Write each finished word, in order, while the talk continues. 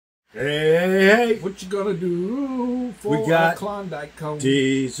Hey, What you gonna do for we got a Klondike cone?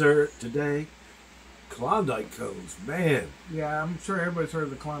 dessert today. Klondike cones, man. Yeah, I'm sure everybody's heard of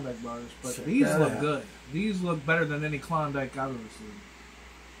the Klondike bars, but Check these that look out. good. These look better than any Klondike I've ever seen.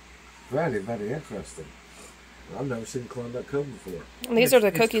 Very, very interesting. I've never seen Klondike cone before. And these are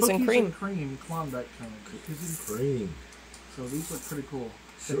the cookies and cream. And cream Klondike cone. Cookies and cream. So these look pretty cool.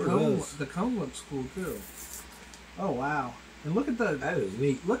 Sure does. The cone looks cool too. Oh wow! And look at That is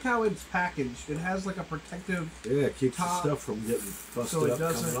neat. look how it's packaged. It has like a protective, Yeah, it keeps top, the stuff from getting busted so it up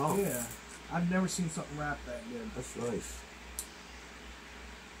doesn't. coming off. Yeah, I've never seen something wrapped that good. That's nice.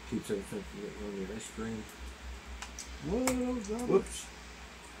 Keeps everything from getting on the ice cream. Whoops.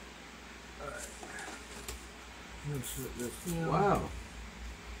 Yeah. Wow.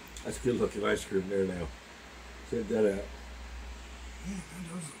 That's good looking ice cream there now. Check that out. Yeah, that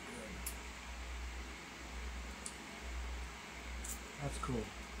does look good. That's cool.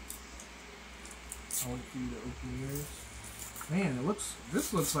 I'll wait for you to open yours. Man,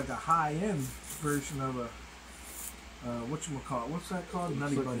 this looks like a high-end version of a, whatchamacallit. What's that called?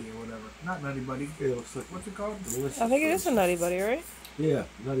 Nutty like Buddy or whatever. Not Nutty Buddy. Yeah, it looks like What's it called? delicious. I think it is a Nutty Buddy, right? Yeah,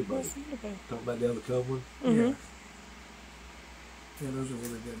 Nutty Buddy. What's Nutty Buddy? Talking about the other cone one? Mm-hmm. Yeah. Yeah, those are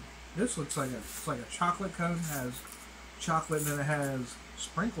really good. This looks like a chocolate cone. Has chocolate and then it has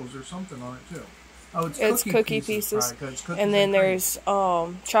sprinkles or something on it too. Oh, it's cookie pieces. Probably, 'cause it's cookies And then cream. there's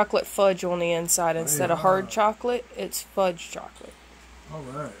chocolate fudge on the inside. Instead of hard chocolate, it's fudge chocolate. All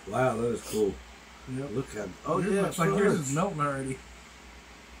right. Wow, that is cool. Yep. Look at Looks like yours is melting already.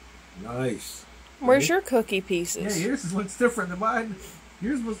 Nice. Where's your cookie Yeah, pieces? yours looks different than mine.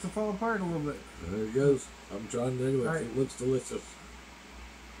 Yours must have fallen apart a little bit. There it goes. I'm trying to do it. Right. It looks delicious.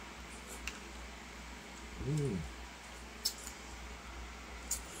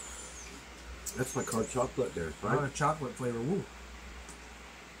 That's like hard chocolate there, Not a right? chocolate flavor. Woo.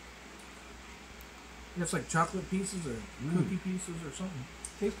 It's like chocolate pieces or cookie pieces or something.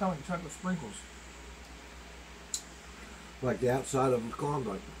 Tastes kind of like chocolate sprinkles. Like the outside of a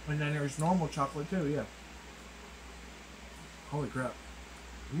Klondike. And then there's normal chocolate too, yeah. Holy crap.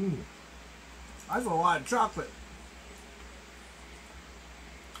 That's a lot of chocolate.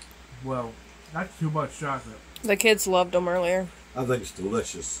 Well, that's too much chocolate. The kids loved them earlier. I think it's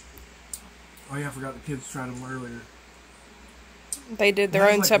delicious. Oh yeah, I forgot the kids tried them earlier. They did their It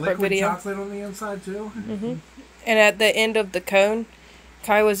has, own like, separate liquid video. chocolate on the inside too. And at the end of the cone,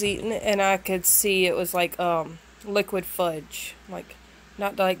 Kai was eating it, and I could see it was like liquid fudge, like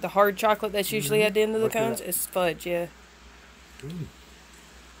not like the hard chocolate that's usually at the end of the Like that. cones. It's fudge, yeah.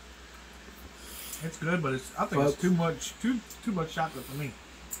 It's good, but I think it's too much chocolate for me.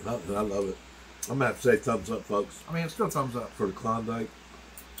 I love it. I'm going to have to say thumbs up, folks, I mean, it's still thumbs up. for the Klondike.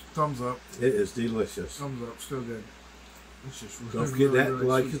 Thumbs up. It is delicious. Thumbs up. Still good. It's just Don't forget that,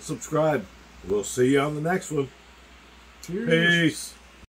 like sweet. and subscribe. We'll see you on the next one. Cheers. Peace.